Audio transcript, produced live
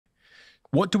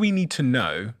What do we need to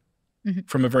know Mhm.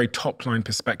 from a very top line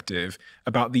perspective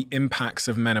about the impacts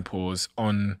of menopause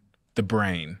on the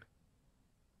brain?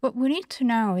 What we need to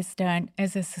know is that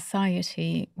as a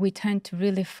society, we tend to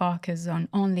really focus on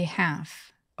only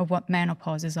half of what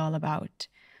menopause is all about,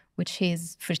 which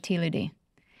is fertility.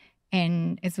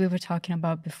 And as we were talking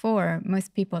about before,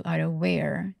 most people are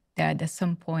aware that at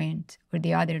some point or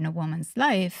the other in a woman's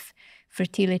life,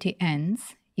 fertility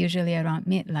ends, usually around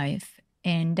midlife.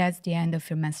 And that's the end of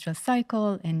your menstrual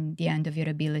cycle and the end of your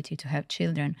ability to have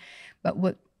children. But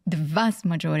what the vast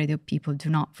majority of people do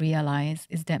not realize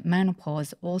is that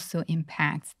menopause also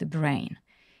impacts the brain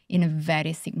in a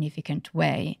very significant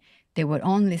way that we're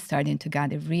only starting to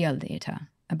gather real data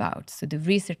about. So the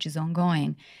research is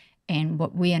ongoing. And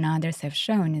what we and others have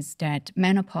shown is that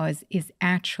menopause is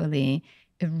actually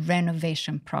a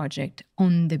renovation project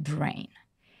on the brain.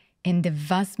 And the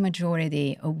vast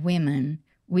majority of women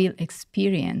will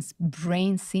experience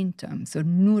brain symptoms or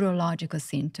neurological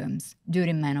symptoms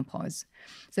during menopause.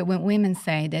 So when women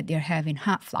say that they're having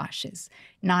hot flashes,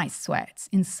 night sweats,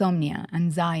 insomnia,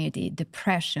 anxiety,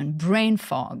 depression, brain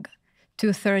fog,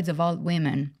 2/3 of all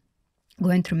women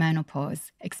going through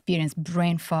menopause experience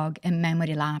brain fog and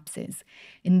memory lapses.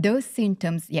 And those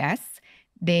symptoms, yes,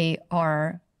 they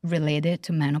are related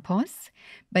to menopause,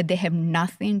 but they have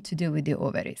nothing to do with the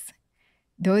ovaries.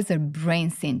 Those are brain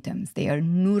symptoms. They are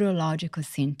neurological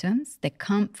symptoms that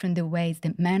come from the ways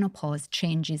that menopause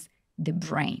changes the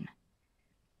brain.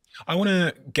 I want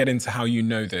to get into how you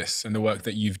know this and the work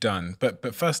that you've done.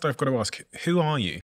 But first, I've got to ask, who are you?